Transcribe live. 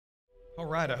All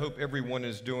right, I hope everyone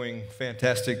is doing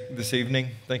fantastic this evening.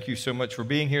 Thank you so much for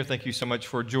being here. Thank you so much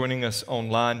for joining us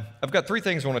online. I've got three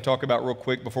things I want to talk about real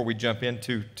quick before we jump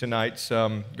into tonight's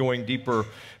going deeper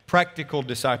practical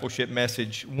discipleship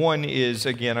message. One is,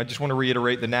 again, I just want to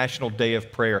reiterate the National Day of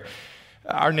Prayer.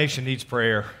 Our nation needs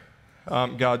prayer.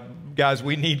 Guys,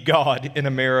 we need God in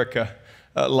America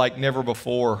like never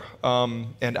before.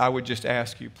 And I would just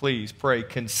ask you, please pray,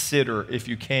 consider, if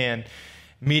you can,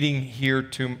 meeting here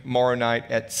tomorrow night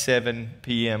at 7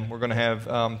 p.m. We're going to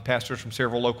have pastors from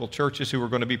several local churches who are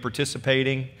going to be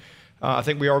participating. I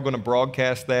think we are going to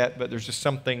broadcast that, but there's just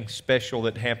something special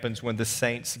that happens when the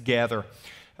saints gather.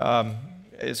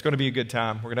 It's going to be a good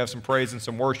time. We're going to have some praise and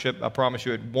some worship. I promise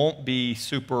you it won't be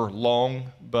super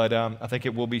long, but I think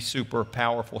it will be super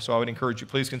powerful. So I would encourage you,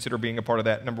 please consider being a part of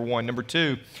that, number one. Number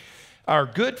two, our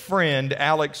good friend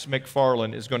Alex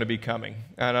McFarland is going to be coming.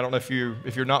 And I don't know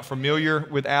if you're not familiar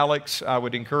with Alex, I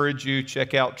would encourage you,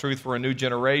 check out Truth for a New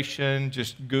Generation.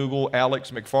 Just Google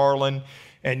Alex McFarland,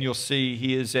 and you'll see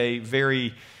he is a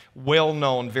very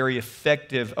well-known, very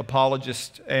effective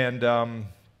apologist and an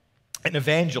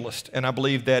evangelist. And I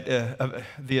believe that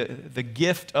the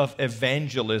gift of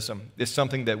evangelism is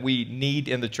something that we need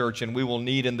in the church, and we will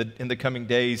need in the coming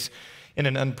days in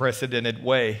an unprecedented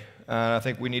way. I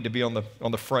think we need to be on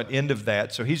the front end of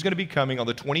that. So he's going to be coming on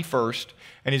the 21st,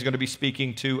 and he's going to be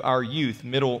speaking to our youth,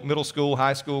 middle school,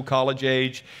 high school, college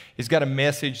age. He's got a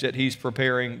message that he's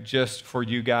preparing just for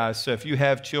you guys. So if you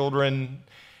have children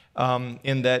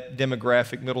in that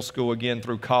demographic, middle school, again,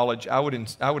 through college, I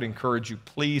would encourage you,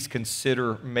 please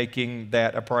consider making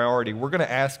that a priority. We're going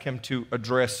to ask him to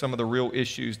address some of the real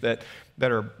issues that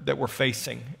we're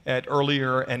facing at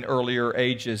earlier and earlier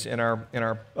ages in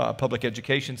our public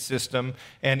education system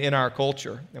and in our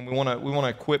culture, and we want to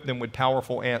equip them with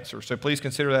powerful answers. So please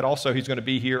consider that. Also, he's going to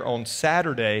be here on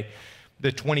Saturday,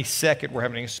 the 22nd. We're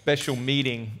having a special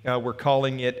meeting. We're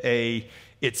calling it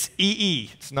it's EE.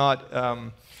 It's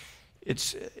not.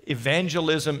 It's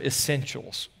Evangelism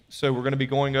Essentials. So we're going to be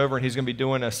going over, and he's going to be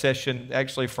doing a session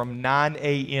actually from 9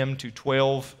 a.m. to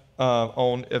 12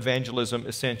 on Evangelism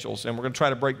Essentials. And we're going to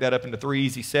try to break that up into 3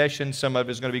 easy sessions. Some of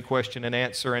it is going to be question and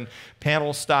answer and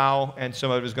panel style, and some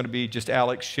of it is going to be just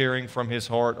Alex sharing from his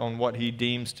heart on what he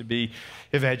deems to be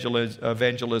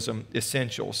Evangelism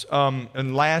Essentials.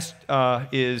 And last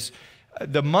is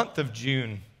the month of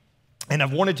June. And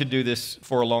I've wanted to do this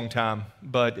for a long time,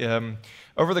 but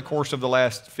over the course of the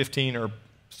last 15 or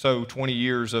so, 20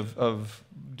 years of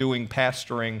doing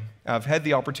pastoring, I've had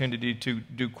the opportunity to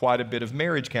do quite a bit of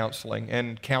marriage counseling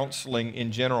and counseling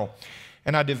in general.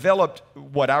 And I developed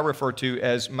what I refer to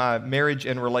as my marriage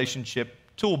and relationship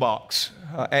toolbox.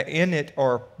 In it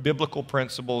are biblical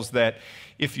principles that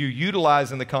if you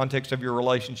utilize in the context of your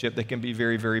relationship, they can be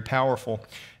very, very powerful.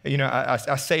 You know,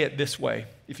 I say it this way.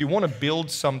 If you want to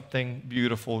build something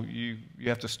beautiful, you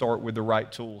have to start with the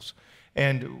right tools.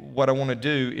 And what I want to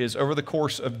do is over the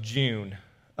course of June,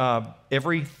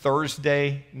 every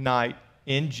Thursday night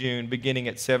in June, beginning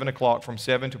at 7 o'clock, from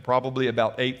 7 to probably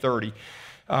about 8:30,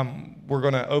 we're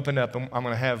going to open up, and I'm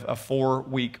going to have a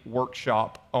 4-week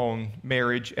workshop on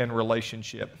marriage and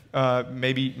relationship.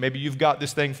 Maybe you've got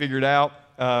this thing figured out.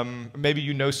 Maybe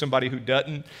you know somebody who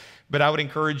doesn't. But I would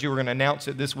encourage you, we're going to announce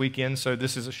it this weekend, so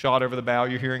this is a shot over the bow.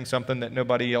 You're hearing something that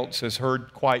nobody else has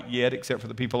heard quite yet except for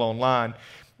the people online.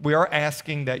 We are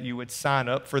asking that you would sign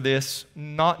up for this,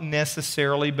 not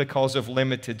necessarily because of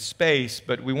limited space,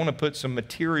 but we want to put some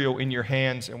material in your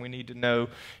hands, and we need to know,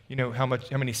 how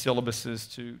many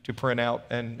syllabuses to print out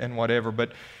and whatever.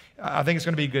 But I think it's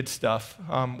going to be good stuff.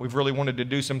 We've really wanted to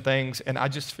do some things, and I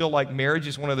just feel like marriage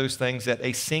is one of those things that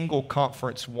a single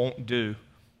conference won't do.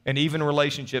 And even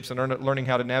relationships and learning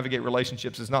how to navigate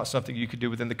relationships is not something you could do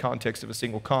within the context of a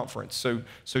single conference.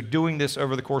 So doing this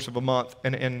over the course of a month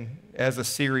and as a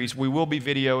series, we will be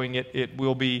videoing it. It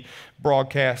will be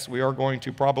broadcast. We are going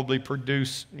to probably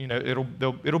produce,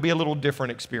 it'll be a little different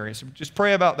experience. Just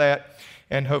pray about that,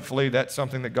 and hopefully that's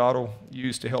something that God will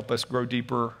use to help us grow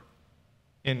deeper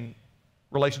in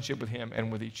relationship with Him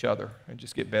and with each other, and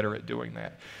just get better at doing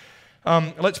that.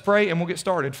 Let's pray, and we'll get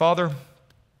started. Father,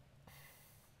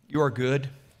 You are good.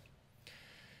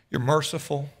 You're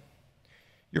merciful.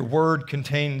 Your word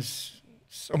contains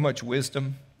so much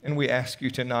wisdom, and we ask you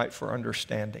tonight for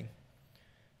understanding.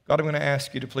 God, I'm going to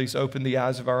ask you to please open the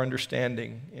eyes of our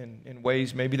understanding in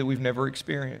ways maybe that we've never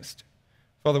experienced.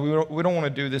 Father, we don't want to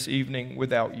do this evening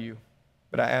without you,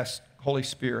 but I ask, Holy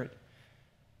Spirit,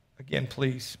 again,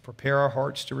 please prepare our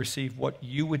hearts to receive what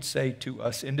you would say to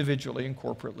us individually and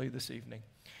corporately this evening.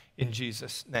 In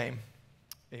Jesus' name,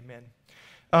 amen.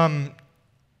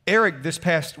 Eric, this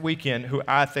past weekend, who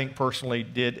I think personally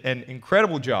did an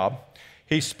incredible job,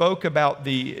 he spoke about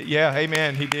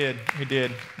amen, he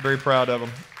did. Very proud of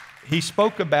him. He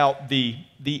spoke about the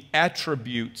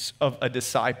attributes of a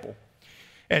disciple.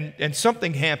 And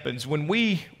something happens when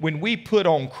we put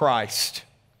on Christ.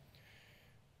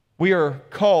 We are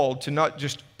called to not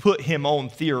just put him on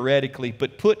theoretically,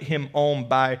 but put him on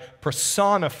by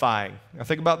personifying. Now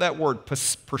think about that word,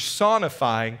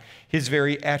 personifying his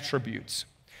very attributes.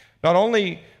 Not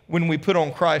only when we put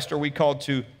on Christ are we called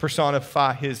to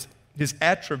personify his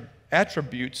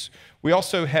attributes, we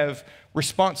also have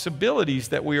responsibilities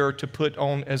that we are to put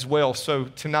on as well. So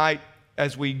tonight,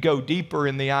 as we go deeper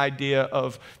in the idea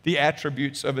of the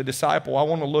attributes of a disciple, I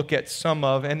want to look at some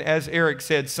of, and as Eric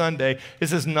said Sunday,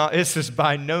 this is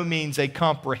by no means a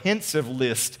comprehensive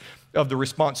list of the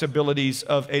responsibilities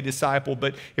of a disciple,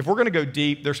 but if we're going to go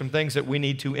deep, there's some things that we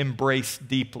need to embrace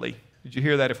deeply. Did you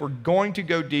hear that? If we're going to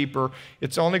go deeper,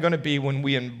 it's only going to be when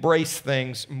we embrace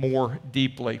things more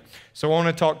deeply. So I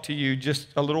want to talk to you just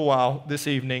a little while this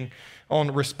evening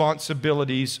on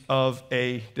responsibilities of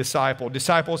a disciple.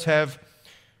 Disciples have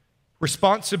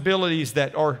responsibilities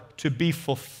that are to be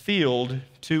fulfilled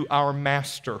to our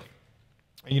master.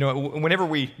 You know, whenever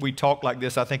we talk like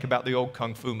this, I think about the old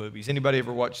Kung Fu movies. Anybody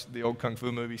ever watched the old Kung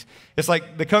Fu movies? It's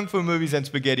like the Kung Fu movies and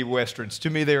spaghetti westerns. To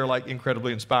me, they are like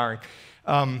incredibly inspiring.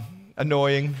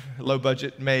 Annoying, low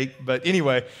budget make, but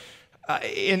anyway,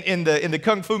 in the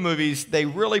Kung Fu movies, they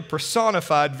really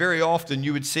personified, very often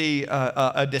you would see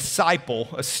a disciple,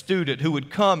 a student who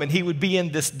would come and he would be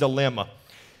in this dilemma.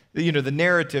 You know, the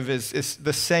narrative is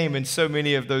the same in so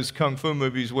many of those Kung Fu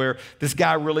movies where this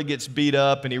guy really gets beat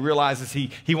up and he realizes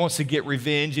he wants to get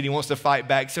revenge and he wants to fight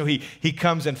back. So he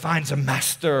comes and finds a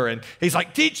master and he's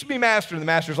like, teach me, master. And the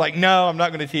master's like, no, I'm not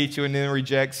going to teach you, and then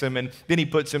rejects him. And then he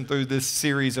puts him through this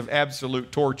series of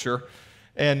absolute torture.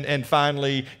 And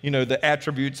finally, you know, the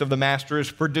attributes of the master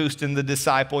is produced in the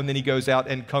disciple, and then he goes out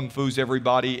and kung fu's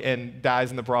everybody and dies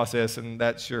in the process, and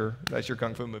that's your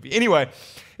Kung Fu movie. Anyway,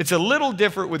 it's a little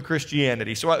different with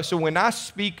Christianity. So when I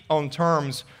speak on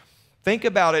terms, think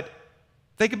about it.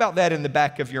 Think about that in the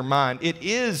back of your mind. It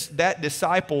is that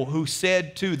disciple who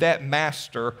said to that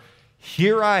master,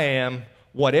 here I am,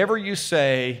 whatever you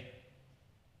say,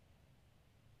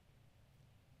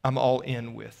 I'm all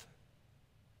in with.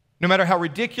 No matter how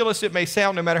ridiculous it may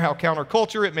sound, no matter how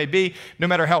counterculture it may be, no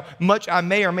matter how much I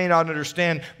may or may not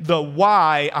understand the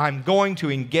why, I'm going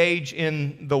to engage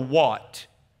in the what.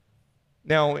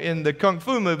 Now, in the Kung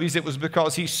Fu movies, it was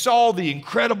because he saw the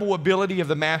incredible ability of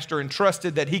the master and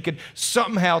trusted that he could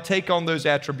somehow take on those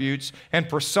attributes and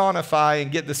personify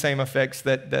and get the same effects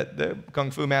that the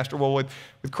Kung Fu master will. With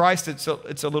Christ, it's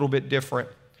a little bit different.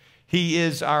 He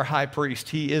is our high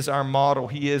priest. He is our model.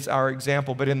 He is our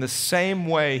example. But in the same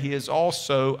way, he is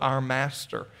also our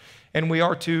master. And we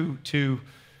are to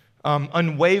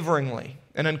unwaveringly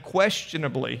and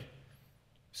unquestionably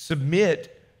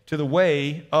submit to the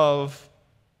way of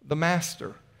the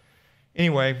master.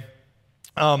 Anyway,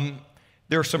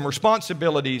 there are some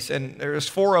responsibilities, and there's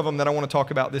 4 of them that I want to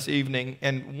talk about this evening.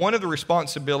 And one of the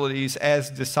responsibilities as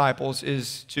disciples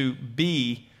is to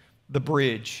be the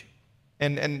bridge.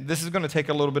 And this is going to take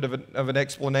a little bit of an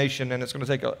explanation, and it's going to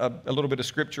take a little bit of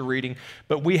scripture reading.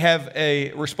 But we have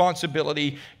a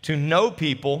responsibility to know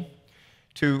people,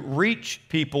 to reach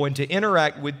people, and to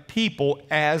interact with people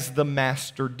as the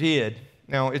Master did.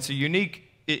 Now, it's unique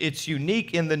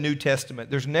in the New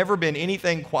Testament. There's never been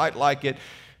anything quite like it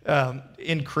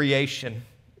in creation.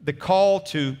 The call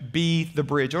to be the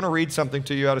bridge. I want to read something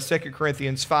to you out of 2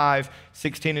 Corinthians 5,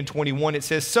 16 and 21. It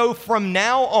says, so from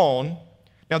now on,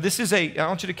 now this is I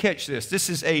want you to catch this. This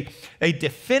is a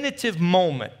definitive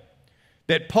moment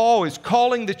that Paul is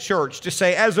calling the church to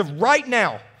say, as of right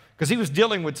now, because he was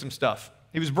dealing with some stuff.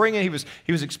 He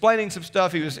was explaining some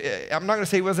stuff. I'm not going to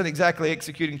say he wasn't exactly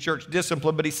executing church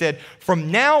discipline, but he said,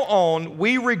 from now on,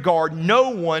 we regard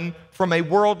no one from a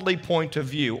worldly point of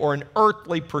view or an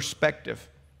earthly perspective.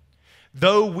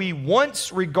 Though we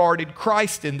once regarded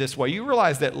Christ in this way. You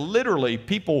realize that literally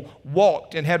people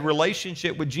walked and had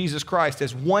relationship with Jesus Christ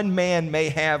as one man may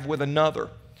have with another.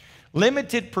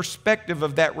 Limited perspective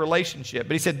of that relationship.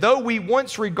 But he said, though we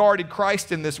once regarded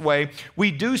Christ in this way,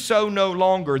 we do so no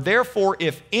longer. Therefore,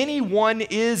 if anyone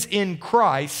is in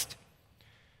Christ,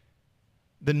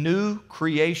 the new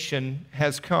creation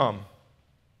has come.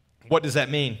 What does that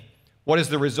mean? What is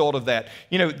the result of that?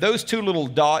 You know, those 2 little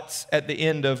dots at the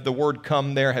end of the word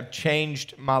come there have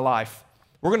changed my life.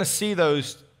 We're going to see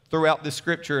those throughout the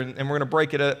scripture, and we're going to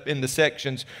break it up into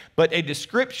sections. But a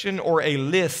description or a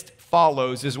list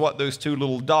follows is what those two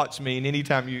little dots mean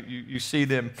anytime you see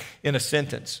them in a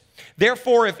sentence.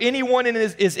 Therefore, if anyone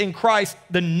is in Christ,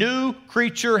 the new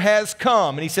creature has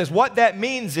come. And he says what that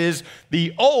means is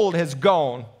the old has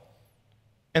gone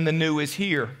and the new is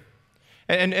here.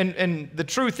 And the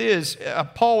truth is,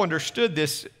 Paul understood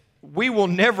this. We will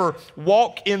never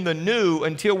walk in the new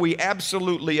until we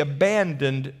absolutely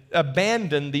abandon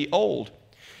the old.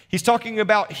 He's talking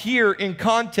about here in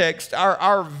context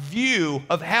our view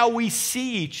of how we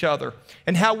see each other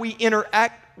and how we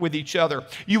interact with each other.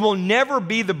 You will never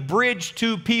be the bridge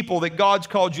to people that God's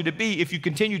called you to be if you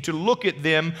continue to look at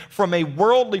them from a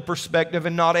worldly perspective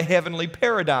and not a heavenly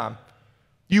paradigm.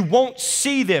 You won't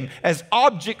see them as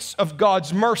objects of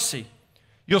God's mercy.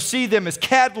 You'll see them as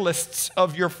catalysts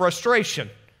of your frustration,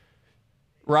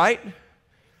 right?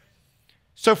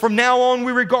 So from now on,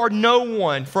 we regard no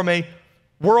one from a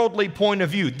worldly point of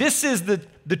view. This is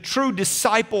the true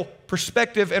disciple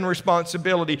perspective and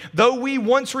responsibility. Though we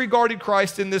once regarded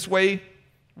Christ in this way,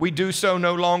 we do so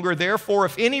no longer. Therefore,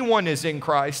 if anyone is in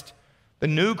Christ, the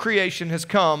new creation has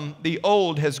come, the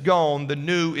old has gone, the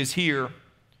new is here.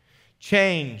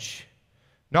 Change,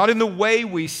 not in the way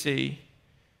we see,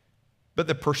 but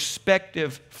the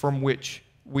perspective from which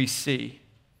we see.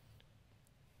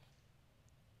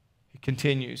 He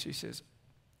continues, he says,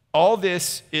 all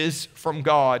this is from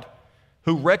God,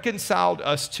 who reconciled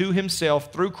us to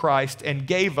himself through Christ and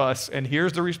gave us, and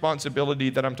here's the responsibility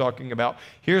that I'm talking about,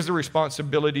 here's the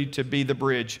responsibility to be the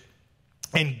bridge,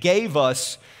 and gave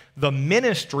us the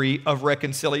ministry of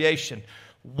reconciliation.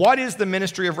 What is the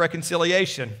ministry of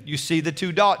reconciliation? You see the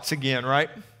two dots again, right?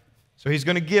 So he's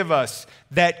going to give us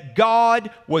that God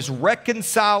was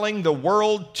reconciling the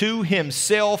world to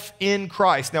himself in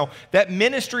Christ. Now, that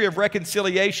ministry of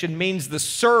reconciliation means the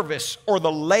service or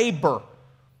the labor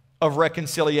of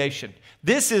reconciliation.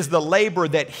 This is the labor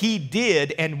that he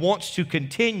did and wants to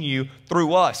continue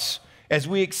through us. As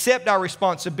we accept our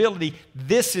responsibility,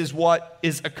 this is what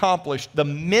is accomplished. The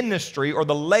ministry or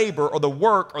the labor or the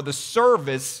work or the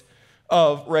service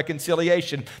of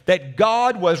reconciliation. That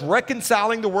God was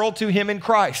reconciling the world to him in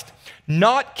Christ,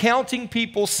 not counting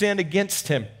people's sin against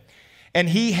him. And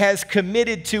he has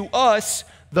committed to us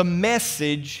the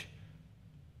message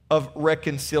of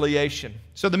reconciliation.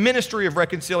 So the ministry of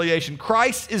reconciliation.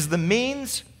 Christ is the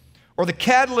means or the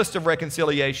catalyst of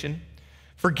reconciliation.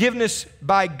 Forgiveness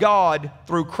by God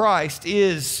through Christ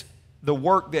is the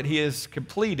work that he has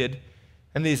completed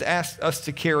and he's asked us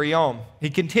to carry on.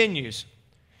 He continues,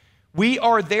 we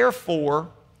are therefore,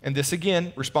 and this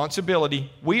again, responsibility,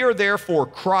 we are therefore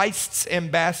Christ's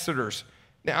ambassadors.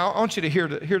 Now, I want you to hear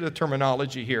the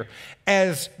terminology here.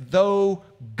 As though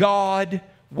God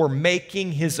were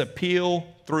making his appeal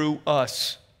through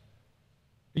us.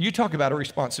 You talk about a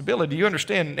responsibility. You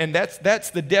understand, and that's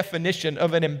the definition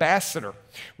of an ambassador.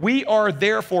 We are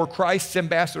therefore Christ's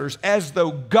ambassadors, as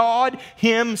though God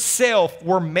himself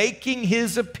were making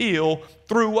his appeal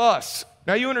through us.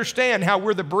 Now you understand how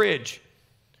we're the bridge.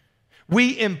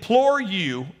 We implore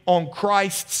you on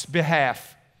Christ's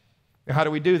behalf. Now how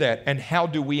do we do that? And how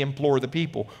do we implore the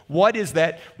people? What is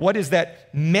that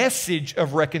message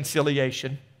of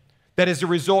reconciliation that is a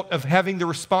result of having the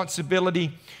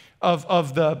responsibility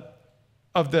of the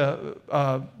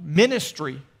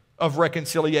ministry of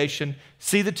reconciliation?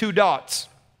 See the two dots.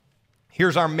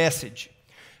 Here's our message.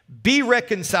 Be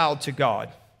reconciled to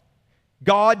God.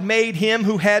 God made him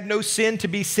who had no sin to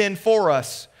be sin for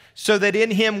us, so that in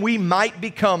him we might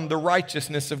become the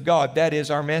righteousness of God. That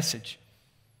is our message.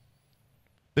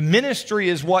 The ministry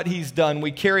is what he's done.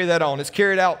 We carry that on. It's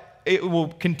carried out. It will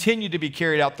continue to be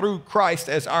carried out through Christ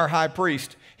as our high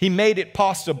priest. He made it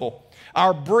possible.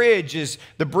 Our bridge is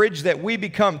the bridge that we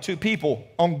become to people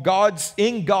in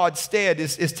God's stead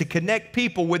is to connect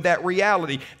people with that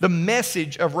reality, the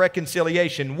message of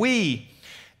reconciliation. We,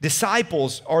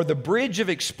 disciples, are the bridge of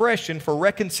expression for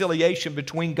reconciliation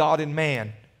between God and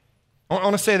man. I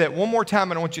want to say that one more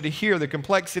time, and I want you to hear the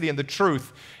complexity and the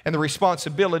truth and the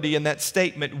responsibility in that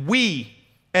statement. We,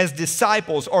 as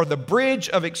disciples, are the bridge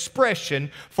of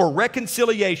expression for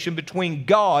reconciliation between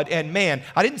God and man.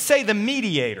 I didn't say the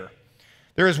mediator.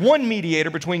 There is one mediator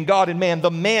between God and man, the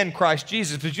man Christ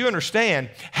Jesus. But you understand,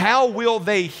 how will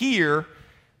they hear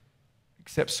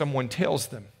except someone tells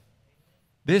them?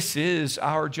 This is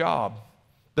our job,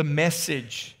 the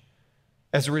message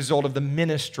as a result of the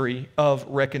ministry of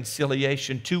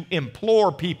reconciliation, to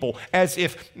implore people as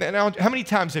if, now how many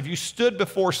times have you stood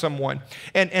before someone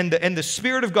and the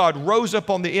Spirit of God rose up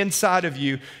on the inside of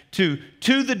you to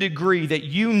the degree that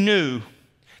you knew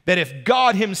that if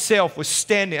God himself was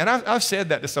standing, and I've said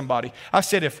that to somebody, I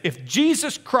said, if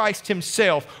Jesus Christ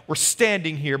himself were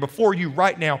standing here before you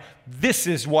right now, this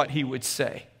is what he would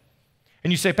say.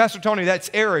 And you say, Pastor Tony, that's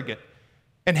arrogant.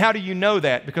 And how do you know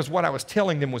that? Because what I was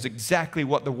telling them was exactly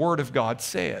what the Word of God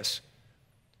says.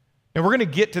 And we're going to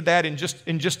get to that in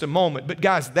just a moment. But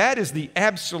guys, that is the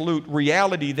absolute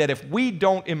reality that if we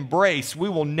don't embrace, we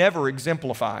will never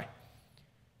exemplify.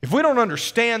 If we don't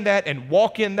understand that and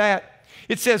walk in that,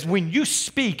 it says when you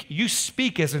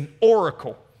speak as an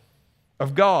oracle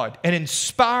of God, an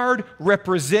inspired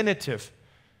representative,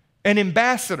 an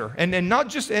ambassador. And not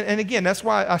just, and again, that's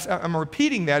why I'm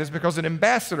repeating that, is because an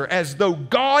ambassador, as though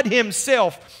God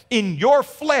himself in your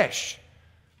flesh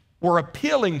were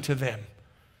appealing to them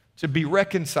to be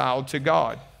reconciled to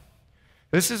God.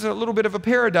 This is a little bit of a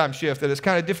paradigm shift that is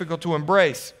kind of difficult to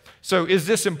embrace. So is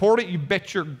this important? You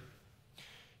bet your,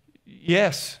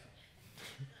 yes.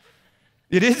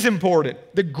 It is important.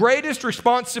 The greatest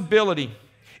responsibility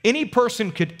any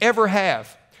person could ever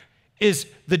have is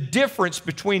the difference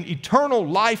between eternal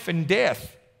life and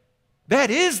death.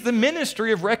 That is the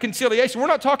ministry of reconciliation. We're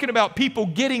not talking about people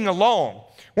getting along.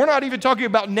 We're not even talking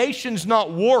about nations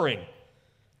not warring.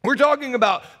 We're talking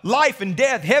about life and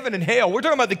death, heaven and hell. We're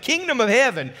talking about the kingdom of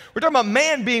heaven. We're talking about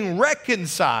man being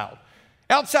reconciled,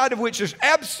 outside of which there's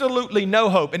absolutely no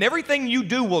hope. And everything you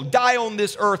do will die on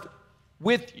this earth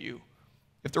with you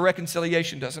if the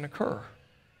reconciliation doesn't occur.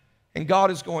 And God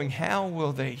is going, how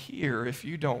will they hear if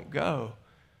you don't go?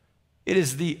 It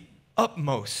is the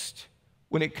utmost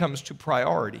when it comes to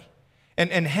priority.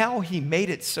 And how he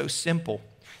made it so simple,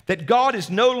 that God is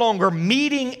no longer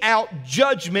meting out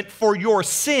judgment for your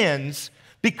sins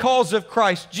because of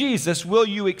Christ Jesus. Will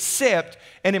you accept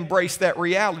and embrace that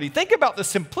reality? Think about the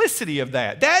simplicity of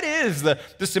that. That is the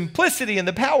simplicity and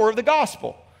the power of the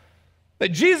gospel. That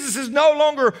Jesus is no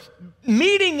longer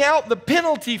meting out the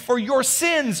penalty for your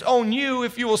sins on you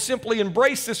if you will simply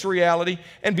embrace this reality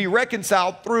and be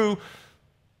reconciled through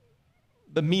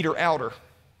the meter outer,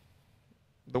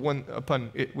 the one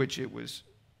upon which it was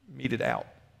meted out.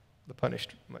 The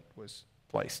punishment was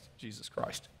placed, Jesus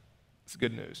Christ. It's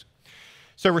good news.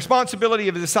 So responsibility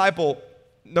of a disciple,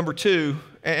 number two,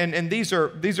 and these are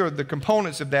the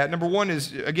components of that. Number one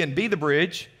is, again, be the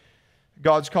bridge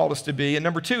God's called us to be. And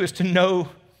number two is to know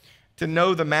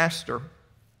the master.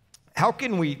 How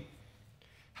can we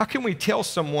tell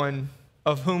someone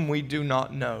of whom we do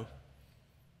not know?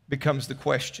 Becomes the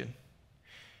question.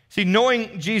 See,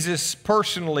 knowing Jesus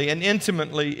personally and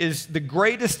intimately is the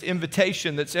greatest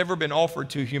invitation that's ever been offered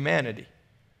to humanity.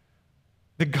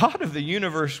 The God of the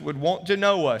universe would want to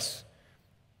know us.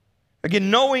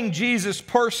 Again, knowing Jesus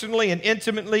personally and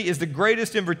intimately is the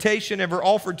greatest invitation ever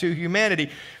offered to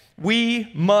humanity.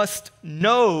 We must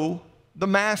know the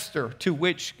master, to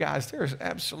which, guys, there's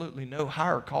absolutely no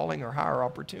higher calling or higher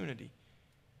opportunity.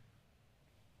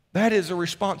 That is a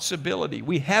responsibility.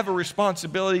 We have a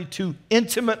responsibility to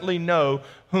intimately know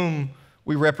whom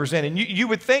we represent. And you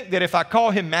would think that if I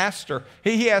call him master,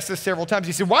 he asked this several times.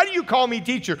 He said, why do you call me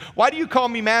teacher? Why do you call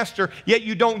me master, yet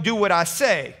you don't do what I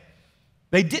say?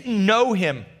 They didn't know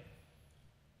him.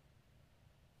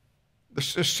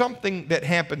 There's something that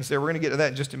happens there. We're going to get to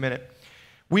that in just a minute.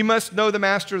 We must know the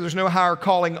master. There's no higher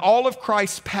calling. All of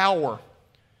Christ's power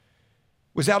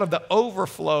was out of the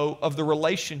overflow of the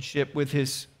relationship with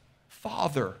his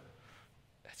Father.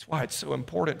 That's why it's so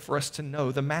important for us to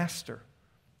know the master.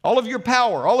 All of your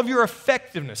power, all of your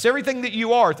effectiveness, everything that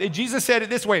you are. Jesus said it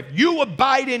this way, if you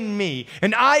abide in me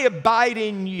and I abide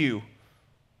in you,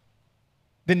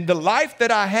 then the life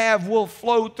that I have will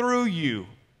flow through you.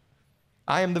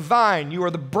 I am the vine, you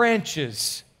are the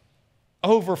branches.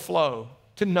 Overflow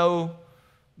to know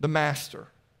the master.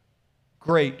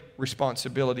 Great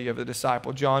responsibility of the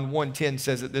disciple. John 1:10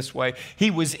 says it this way. He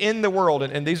was in the world,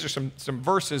 and these are some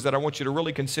verses that I want you to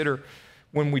really consider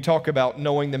when we talk about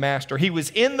knowing the master. He was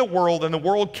in the world, and the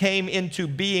world came into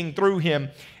being through him,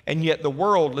 and yet the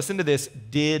world, listen to this,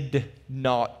 did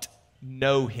not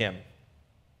know him.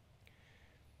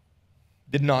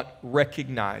 Did not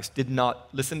recognize, did not,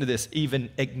 listen to this,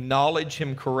 even acknowledge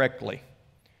him correctly.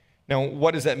 Now,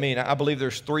 what does that mean? I believe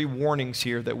there's three warnings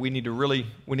here that we need to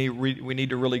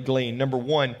really glean. Number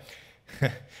one,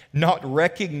 not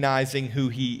recognizing who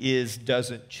he is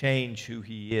doesn't change who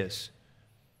he is.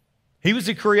 He was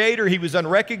the creator. He was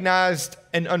unrecognized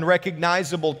and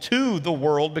unrecognizable to the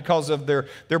world because of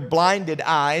their blinded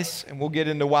eyes. And we'll get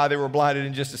into why they were blinded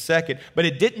in just a second. But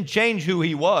it didn't change who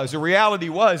he was. The reality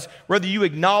was, whether you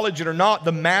acknowledge it or not,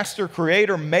 the master,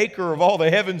 creator, maker of all the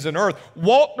heavens and earth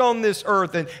walked on this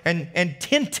earth and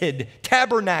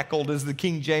tabernacled, as the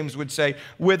King James would say,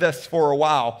 with us for a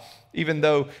while. even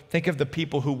though, think of the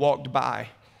people who walked by.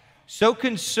 So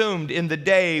consumed in the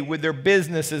day with their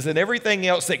businesses and everything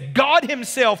else that God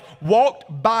himself walked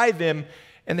by them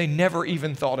and they never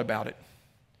even thought about it.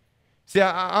 See,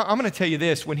 I'm going to tell you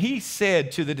this. When he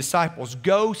said to the disciples,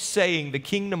 go saying the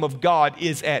kingdom of God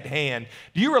is at hand,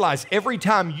 do you realize every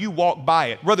time you walk by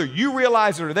it, whether you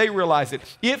realize it or they realize it,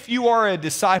 if you are a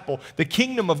disciple, the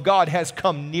kingdom of God has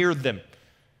come near them.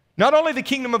 Not only the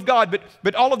kingdom of God,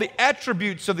 but all of the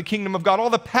attributes of the kingdom of God, all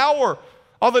the power,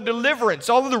 all the deliverance,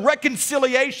 all of the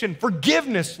reconciliation,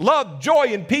 forgiveness, love, joy,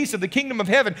 and peace of the kingdom of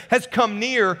heaven has come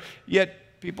near,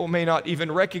 yet people may not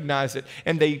even recognize it.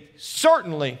 And they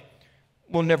certainly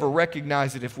will never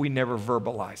recognize it if we never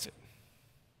verbalize it.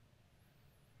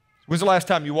 When's the last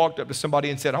time you walked up to somebody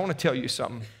and said, I want to tell you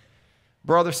something.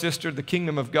 Brother, sister, the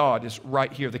kingdom of God is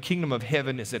right here. The kingdom of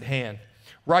heaven is at hand.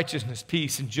 Righteousness,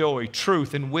 peace, and joy,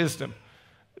 truth, and wisdom.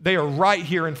 They are right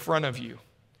here in front of you.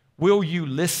 Will you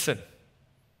listen?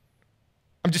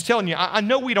 I'm just telling you, I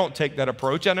know we don't take that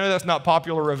approach. I know that's not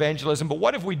popular evangelism, but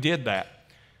what if we did that?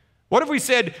 What if we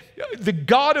said, the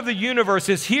God of the universe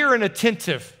is here and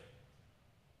attentive?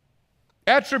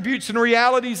 Attributes and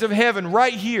realities of heaven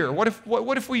right here. What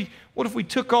if we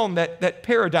took on that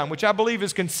paradigm, which I believe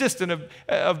is consistent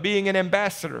of being an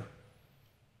ambassador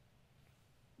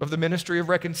of the ministry of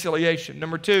reconciliation?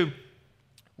 Number two,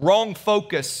 wrong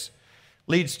focus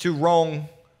leads to wrong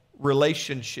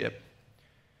relationship.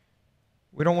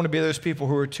 We don't want to be those people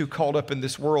who are too caught up in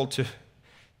this world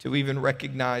to even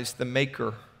recognize the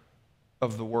maker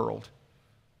of the world.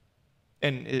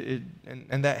 And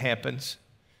that happens.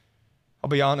 I'll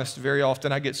be honest, very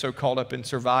often I get so caught up in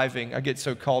surviving. I get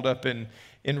so caught up in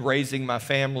raising my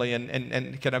family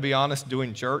and can I be honest,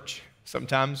 doing church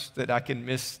sometimes that I can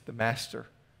miss the master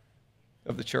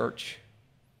of the church.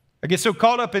 I get so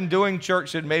caught up in doing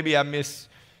church that maybe I miss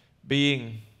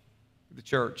being the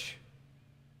church.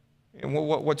 And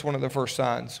what's one of the first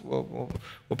signs? Well,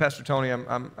 Pastor Tony,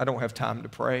 I don't have time to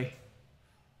pray.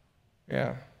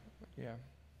 Yeah. How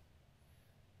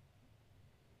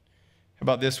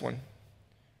about this one?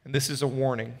 And this is a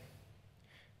warning.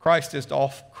 Christ is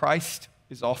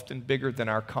often bigger than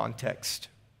our context.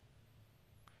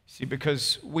 See,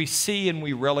 because we see and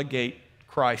we relegate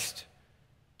Christ.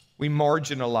 We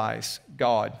marginalize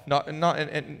God.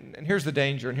 And here's the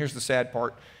danger, and here's the sad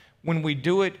part. When we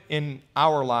do it in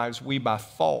our lives, we by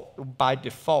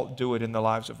default do it in the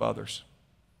lives of others.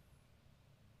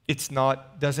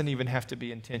 Doesn't even have to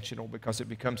be intentional because it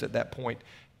becomes at that point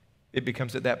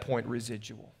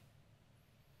residual.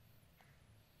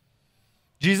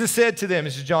 Jesus said to them,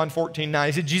 this is John 14:9,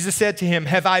 he said, Jesus said to him,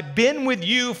 have I been with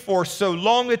you for so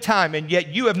long a time, and yet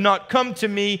you have not come to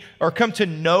me or come to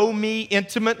know me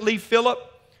intimately, Philip?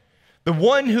 The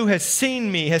one who has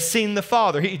seen me has seen the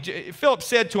Father. Philip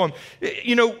said to him,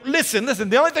 listen,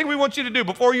 the only thing we want you to do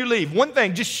before you leave, one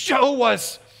thing, just show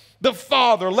us the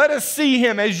Father. Let us see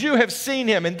him as you have seen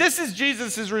him. And this is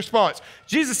Jesus' response.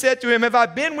 Jesus said to him, have I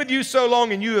been with you so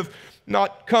long and you have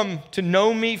not come to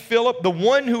know me, Philip? The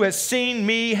one who has seen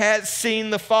me has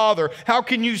seen the Father. How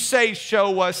can you say,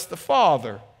 show us the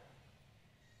Father?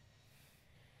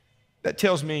 That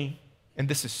tells me, and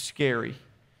this is scary,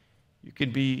 you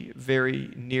can be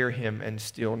very near him and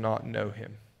still not know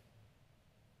him.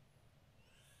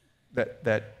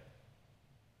 That's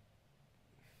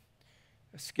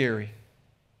scary.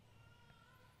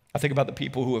 I think about the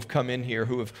people who have come in here,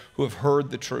 who have heard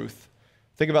the truth.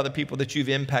 Think about the people that you've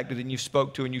impacted and you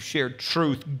spoke to and you shared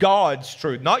truth, God's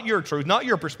truth, not your truth, not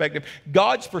your perspective,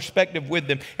 God's perspective with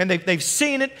them. And they've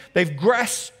seen it, they've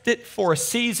grasped it for a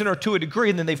season or to a degree,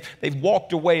 and then they've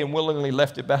walked away and willingly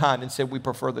left it behind and said, we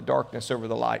prefer the darkness over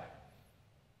the light.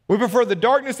 We prefer the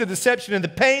darkness, the deception, and the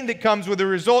pain that comes with the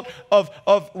result of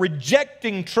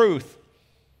rejecting truth.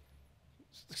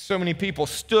 So many people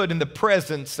stood in the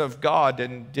presence of God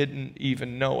and didn't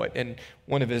even know it. And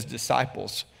one of his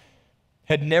disciples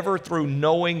had never, through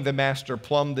knowing the Master,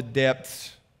 plumbed the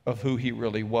depths of who he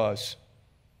really was.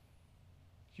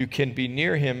 You can be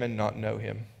near him and not know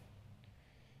him.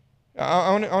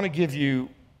 I want to give you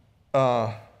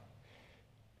a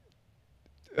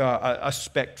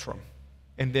spectrum.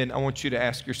 And then I want you to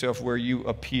ask yourself where you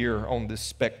appear on this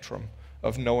spectrum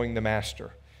of knowing the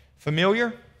Master.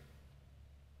 Familiar,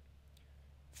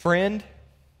 friend,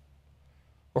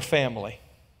 or family?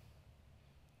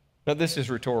 Now, this is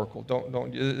rhetorical.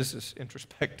 Don't. This is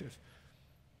introspective.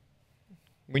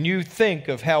 When you think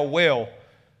of how well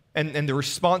and the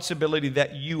responsibility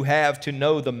that you have to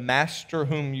know the Master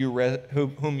whom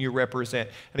you represent.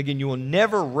 And again, you will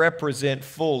never represent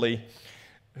fully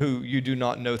who you do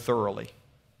not know thoroughly.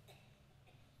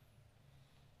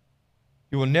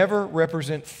 You will never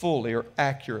represent fully or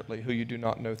accurately who you do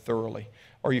not know thoroughly.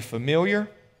 Are you familiar?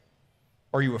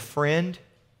 Are you a friend?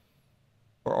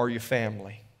 Or are you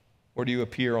family? Where do you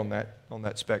appear on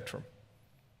that spectrum?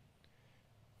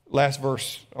 Last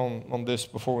verse on this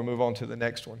before we move on to the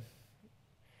next one.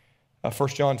 1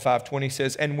 John 5:20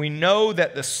 says, "And we know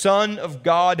that the Son of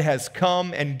God has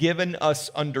come and given us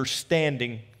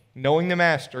understanding." Knowing the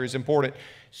Master is important.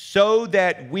 "So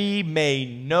that we may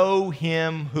know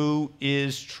him who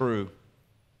is true.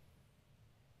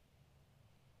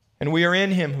 And we are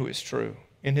in him who is true,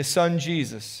 in his Son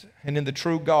Jesus, and in the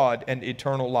true God and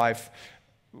eternal life."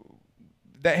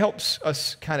 That helps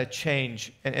us kind of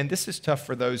change. And this is tough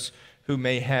for those who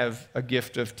may have a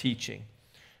gift of teaching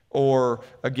or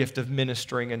a gift of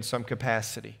ministering in some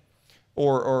capacity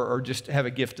or just have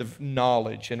a gift of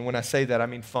knowledge. And when I say that, I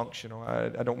mean functional. I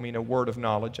don't mean a word of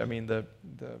knowledge. I mean the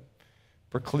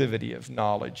proclivity of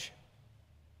knowledge.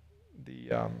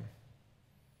 The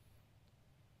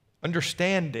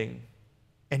understanding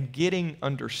and getting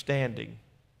understanding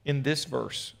in this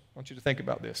verse. I want you to think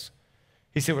about this.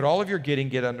 He said, with all of your getting,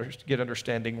 get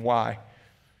understanding. Why?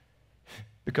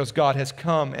 Because God has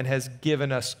come and has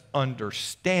given us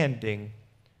understanding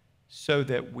so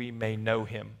that we may know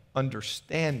him.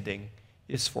 Understanding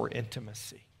is for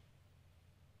intimacy.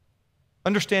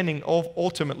 Understanding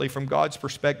ultimately from God's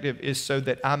perspective is so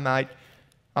that I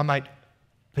might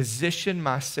position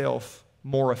myself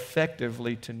more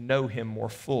effectively to know him more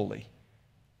fully.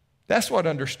 That's what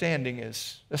understanding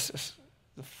is. That's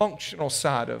the functional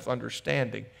side of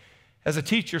understanding. As a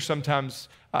teacher, sometimes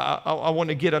I want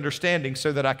to get understanding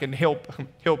so that I can help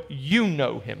you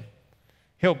know him,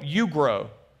 help you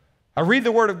grow. I read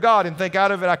the Word of God and think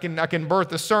out of it I can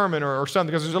birth a sermon or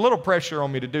something, because there's a little pressure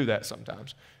on me to do that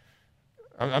sometimes.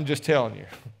 I'm just telling you.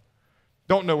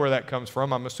 Don't know where that comes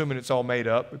from. I'm assuming it's all made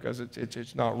up because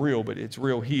it's not real, but it's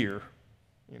real here,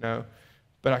 you know.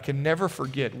 But I can never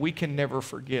forget, we can never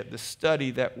forget the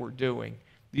study that we're doing,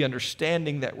 the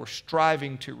understanding that we're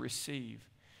striving to receive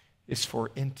is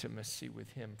for intimacy with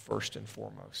him first and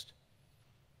foremost.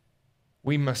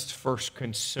 We must first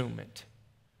consume it.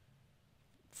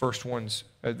 First ones,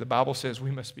 the Bible says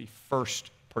we must be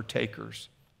first partakers.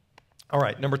 All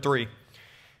right, number 3.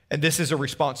 And this is a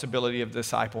responsibility of the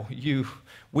disciple.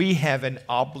 We have an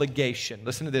obligation.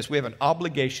 Listen to this. We have an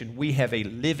obligation. We have a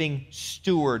living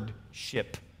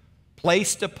stewardship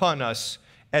placed upon us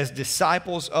as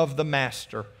disciples of the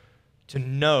Master to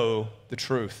know the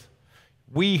truth.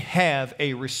 We have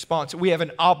a we have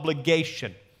an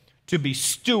obligation to be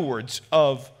stewards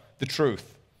of the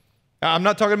truth. Now, I'm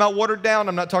not talking about watered down.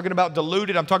 I'm not talking about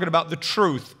diluted. I'm talking about the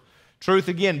truth. Truth,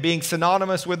 again, being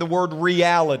synonymous with the word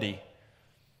reality.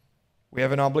 We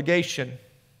have an obligation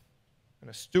and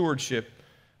a stewardship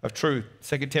of truth.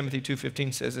 2 Timothy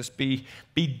 2:15 says this, be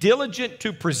diligent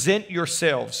to present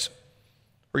yourself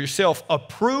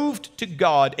approved to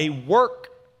God, a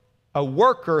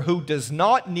worker who does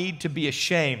not need to be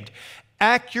ashamed,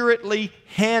 accurately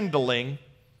handling,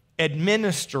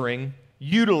 administering,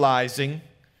 utilizing,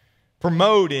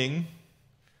 promoting,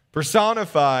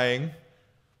 personifying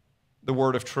the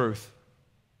word of truth.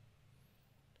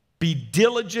 Be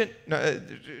diligent.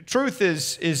 Truth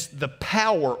is the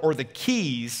power or the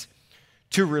keys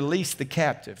to release the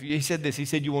captive. He said this. He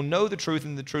said, you will know the truth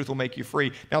and the truth will make you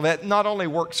free. Now that not only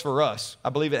works for us,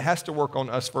 I believe it has to work on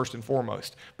us first and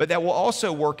foremost, but that will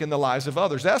also work in the lives of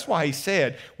others. That's why he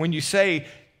said, when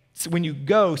you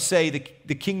go, say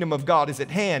the kingdom of God is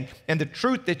at hand, and the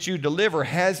truth that you deliver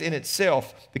has in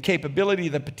itself the capability,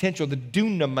 the potential, the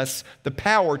dunamis, the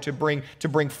power to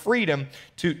bring freedom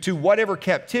to whatever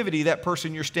captivity that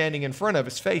person you're standing in front of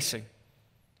is facing.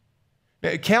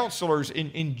 Counselors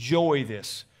enjoy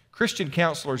this. Christian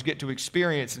counselors get to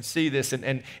experience and see this,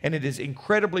 and it is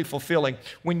incredibly fulfilling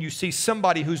when you see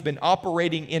somebody who's been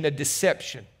operating in a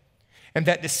deception, and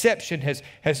that deception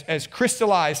has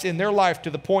crystallized in their life to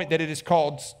the point that it has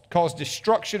caused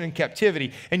destruction and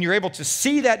captivity, and you're able to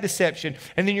see that deception,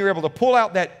 and then you're able to pull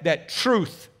out that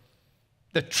truth,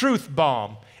 the truth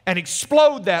bomb, and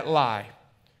explode that lie.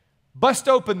 Bust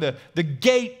open the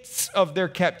gates of their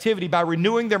captivity by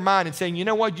renewing their mind and saying, you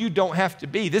know what, you don't have to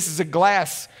be. This is a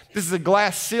glass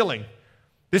ceiling.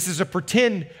 This is a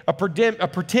pretend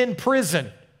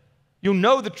prison. You'll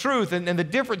know the truth, and the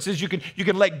difference is you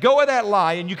can let go of that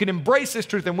lie and you can embrace this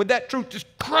truth, and with that truth, just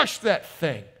crush that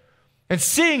thing. And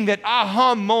seeing that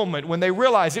aha moment when they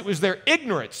realize it was their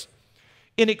ignorance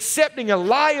in accepting a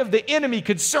lie of the enemy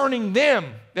concerning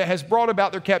them that has brought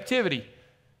about their captivity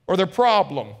or their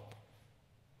problem,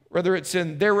 whether it's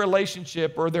in their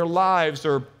relationship or their lives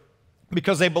or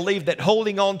because they believed that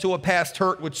holding on to a past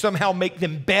hurt would somehow make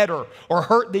them better or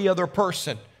hurt the other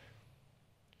person.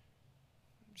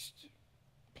 Just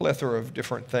a plethora of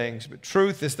different things. But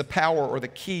truth is the power or the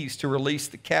keys to release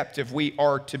the captive. We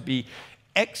are to be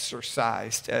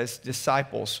exercised as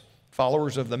disciples,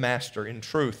 followers of the Master in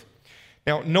truth.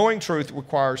 Now, knowing truth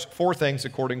requires 4 things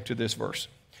according to this verse.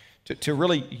 To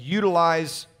really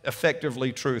utilize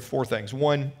effectively truth, 4 things.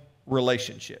 1,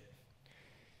 relationship.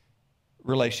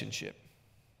 Relationship.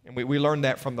 And we learned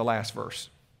that from the last verse.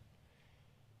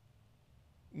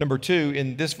 Number 2,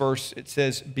 in this verse, it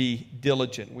says be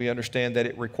diligent. We understand that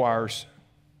it requires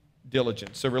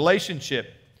diligence. So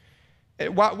relationship.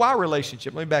 Why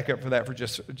relationship? Let me back up for that for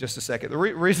just a second. The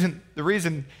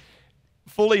reason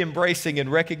fully embracing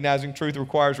and recognizing truth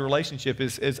requires a relationship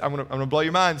is I'm going to blow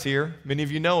your minds here. Many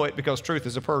of you know it because truth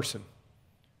is a person.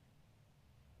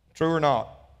 True or not?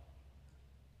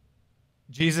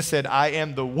 Jesus said, I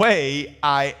am the way,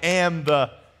 I am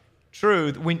the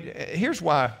truth. Here's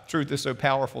why truth is so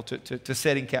powerful to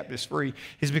setting captives free,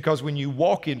 is because when you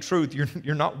walk in truth,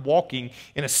 you're not walking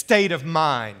in a state of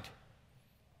mind.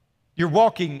 You're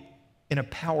walking in a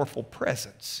powerful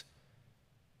presence.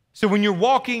 So when you're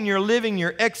walking, you're living,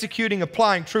 you're executing,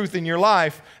 applying truth in your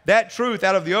life, that truth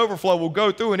out of the overflow will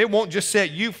go through, and it won't just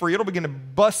set you free. It'll begin to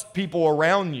bust people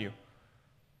around you.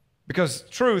 Because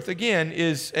truth, again,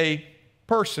 is a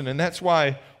person, and that's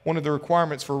why one of the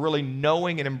requirements for really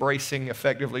knowing and embracing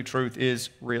effectively truth is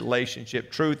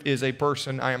relationship. Truth is a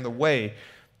person. I am the way,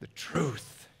 the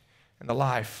truth, and the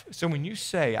life. So when you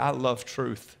say, I love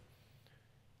truth,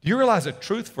 do you realize that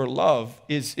truth for love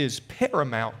is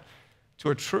paramount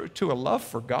to a love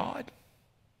for God?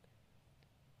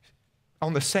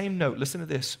 On the same note, listen to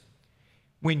this.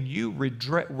 When you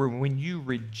reject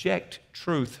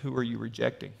truth, who are you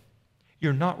rejecting?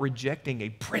 You're not rejecting a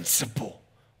principle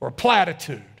or a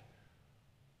platitude.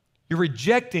 You're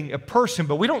rejecting a person,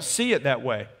 but we don't see it that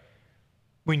way.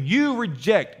 When you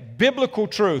reject biblical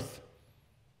truth,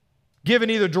 given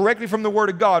either directly from the Word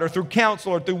of God or through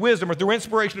counsel or through wisdom or through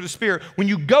inspiration of the Spirit, when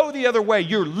you go the other way,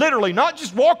 you're literally not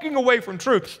just walking away from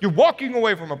truth, you're walking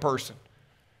away from a person.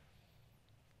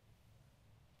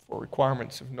 For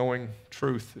requirements of knowing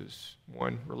truth is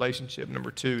 1, relationship.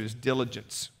 Number 2 is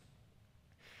diligence.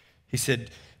 He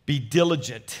said, be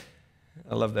diligent.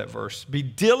 I love that verse. Be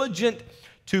diligent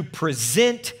to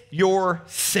present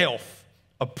yourself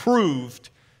approved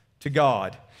to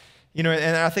God. You know,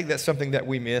 and I think that's something that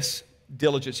we miss,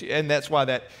 diligence. And that's why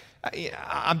that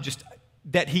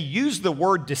he used the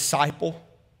word disciple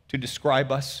to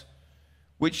describe us,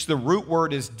 which the root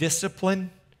word is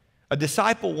discipline. A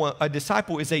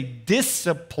disciple is a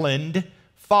disciplined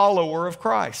follower of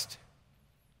Christ.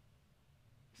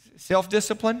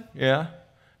 Self-discipline, yeah.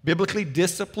 Biblically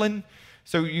discipline.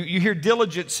 So you hear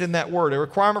diligence in that word. A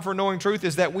requirement for knowing truth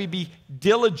is that we be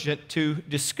diligent to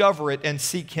discover it and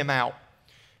seek Him out.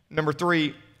 Number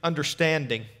 3,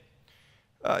 understanding.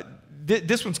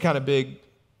 This one's kind of big.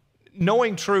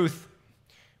 Knowing truth,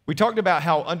 we talked about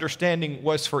how understanding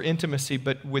was for intimacy,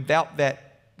 but without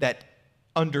that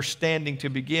understanding to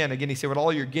begin, again, he said, with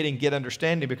all you're getting, get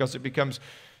understanding, because it becomes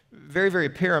very, very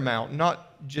paramount,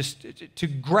 not just to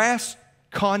grasp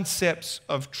concepts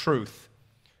of truth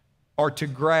or to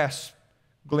grasp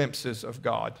glimpses of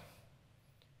God.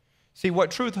 See, what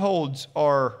truth holds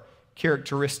are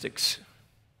characteristics.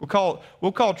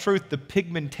 We'll call truth the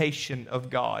pigmentation of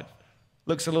God.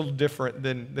 Looks a little different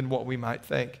than what we might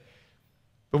think.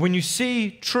 But when you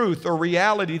see truth or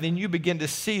reality, then you begin to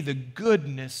see the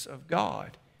goodness of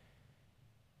God.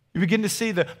 You begin to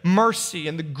see the mercy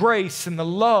and the grace and the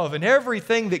love and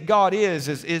everything that God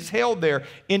is held there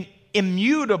in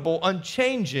immutable,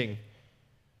 unchanging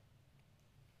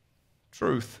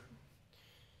truth,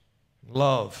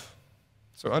 love.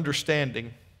 So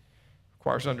understanding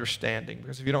requires understanding,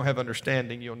 because if you don't have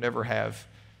understanding, you'll never have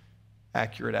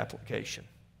accurate application.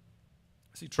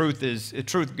 See,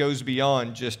 truth goes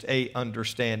beyond just a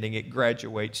understanding. It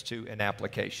graduates to an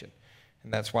application.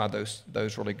 And that's why those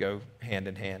really go hand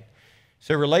in hand.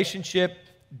 So relationship,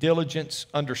 diligence,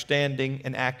 understanding,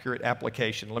 and accurate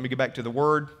application. Let me get back to the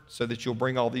word so that you'll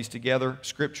bring all these together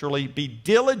scripturally. Be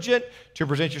diligent to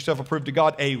present yourself approved to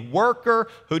God, a worker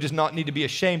who does not need to be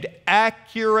ashamed,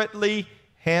 accurately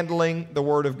handling the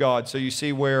word of God. So you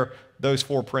see where those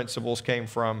 4 principles came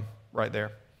from right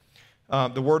there.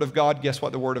 The word of God, guess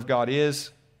what the word of God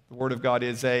is? The word of God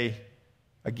is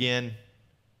again,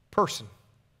 person.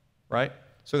 Right?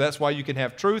 So that's why you can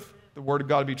have truth. The word of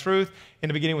God be truth. In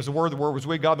the beginning was the word was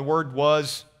with God, the word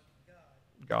was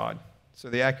God. So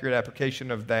the accurate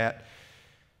application of that.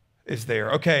 is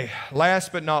there. Okay,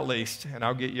 last but not least, and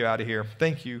I'll get you out of here.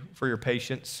 Thank you for your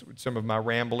patience with some of my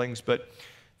ramblings, but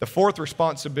the fourth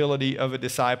responsibility of a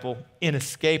disciple,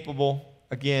 inescapable,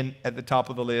 again, at the top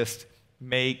of the list,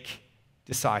 make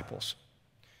disciples.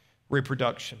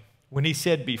 Reproduction. When he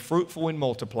said, be fruitful and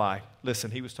multiply,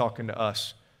 listen, he was talking to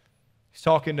us. He's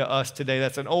talking to us today.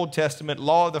 That's an Old Testament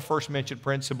law of the first mentioned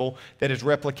principle that is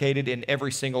replicated in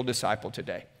every single disciple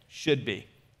today. Should be.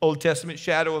 Old Testament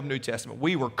shadow of New Testament.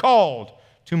 We were called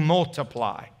to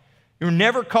multiply. You were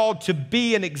never called to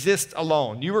be and exist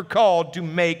alone. You were called to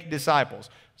make disciples.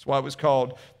 That's why it was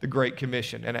called the Great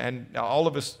Commission. And all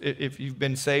of us, if you've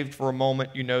been saved for a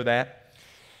moment, you know that.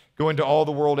 Go into all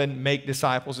the world and make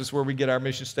disciples. This is where we get our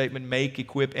mission statement, make,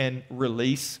 equip, and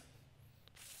release.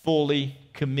 Fully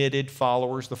committed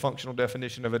followers, the functional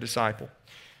definition of a disciple.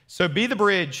 So be the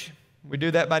bridge. We do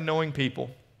that by knowing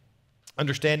people,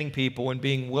 understanding people, and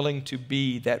being willing to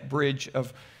be that bridge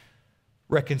of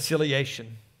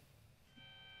reconciliation.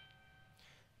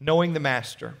 Knowing the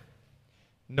Master,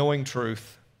 knowing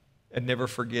truth, and never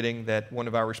forgetting that one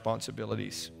of our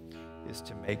responsibilities is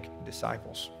to make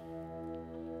disciples.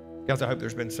 Guys, I hope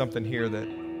there's been something here that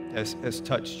has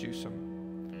touched you some.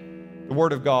 The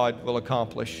Word of God will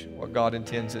accomplish what God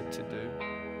intends it to do.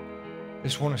 I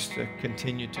just want us to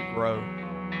continue to grow.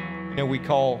 You know, we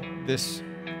call this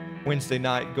Wednesday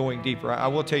night Going Deeper. I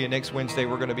will tell you, next Wednesday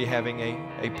we're going to be having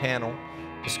a panel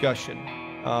discussion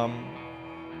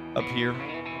up here.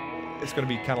 It's going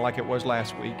to be kind of like it was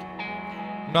last week.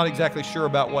 I'm not exactly sure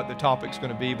about what the topic's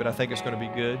going to be, but I think it's going to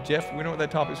be good. Jeff, we know what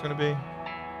that topic's going to be?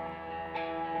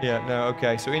 Yeah, no,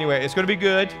 okay. So anyway, it's going to be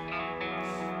good.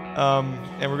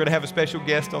 And we're going to have a special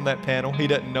guest on that panel. He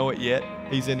doesn't know it yet.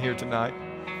 He's in here tonight.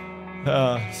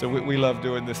 So we love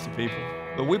doing this to people.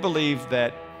 But we believe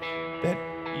that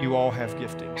you all have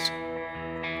giftings.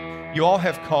 You all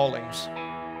have callings.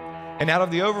 And out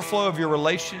of the overflow of your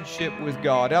relationship with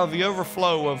God, out of the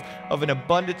overflow of an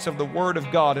abundance of the Word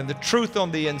of God and the truth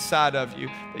on the inside of you,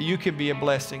 that you can be a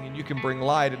blessing and you can bring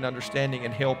light and understanding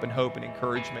and help and hope and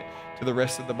encouragement to the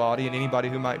rest of the body and anybody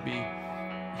who might be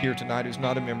here tonight who's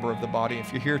not a member of the body.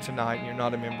 If you're here tonight and you're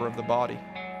not a member of the body,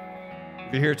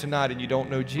 if you're here tonight and you don't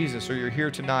know Jesus, or you're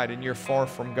here tonight and you're far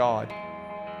from God,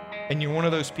 and you're one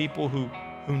of those people who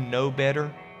know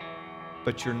better,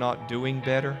 but you're not doing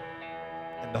better,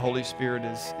 and the Holy Spirit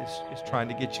is trying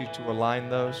to get you to align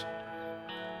those,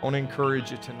 I want to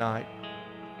encourage you tonight.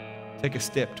 Take a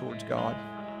step towards God.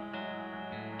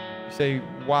 You say,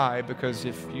 why? Because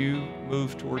if you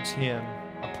move towards Him,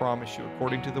 I promise you,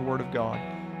 according to the Word of God,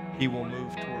 He will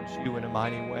move towards you in a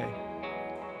mighty way.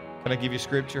 Can I give you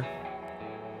scripture?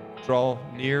 Draw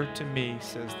near to me,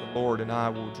 says the Lord, and I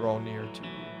will draw near to you.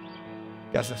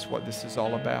 Guys, that's what this is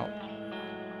all about.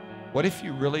 What if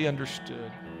you really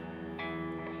understood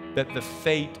that the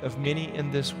fate of many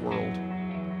in this world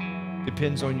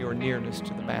depends on your nearness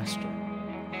to the Master?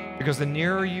 Because the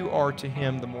nearer you are to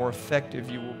Him, the more effective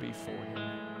you will be for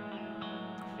Him.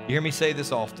 You hear me say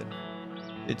this often.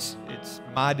 It's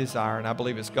my desire, and I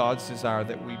believe it's God's desire,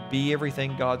 that we be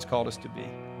everything God's called us to be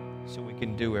so we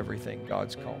can do everything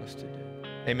God's called us to do.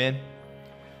 Amen?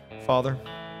 Father,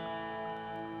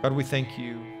 God, we thank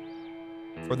you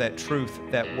for that truth,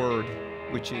 that word,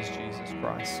 which is Jesus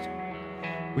Christ.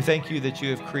 We thank you that you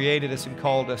have created us and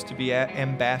called us to be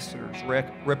ambassadors,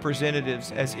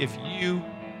 representatives, as if you,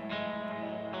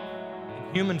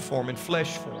 in human form, in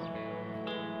flesh form,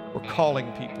 were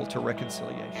calling people to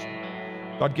reconciliation.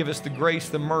 God, give us the grace,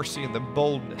 the mercy, and the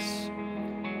boldness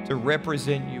to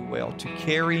represent you well, to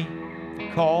carry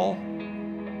the call,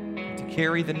 and to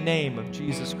carry the name of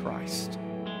Jesus Christ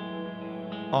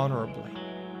honorably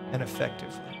and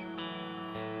effectively.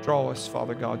 Draw us,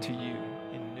 Father God, to you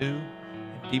in new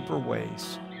and deeper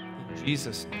ways. In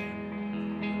Jesus'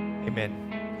 name,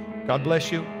 amen. God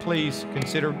bless you. Please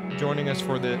consider joining us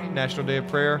for the National Day of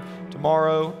Prayer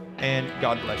tomorrow, and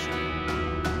God bless you.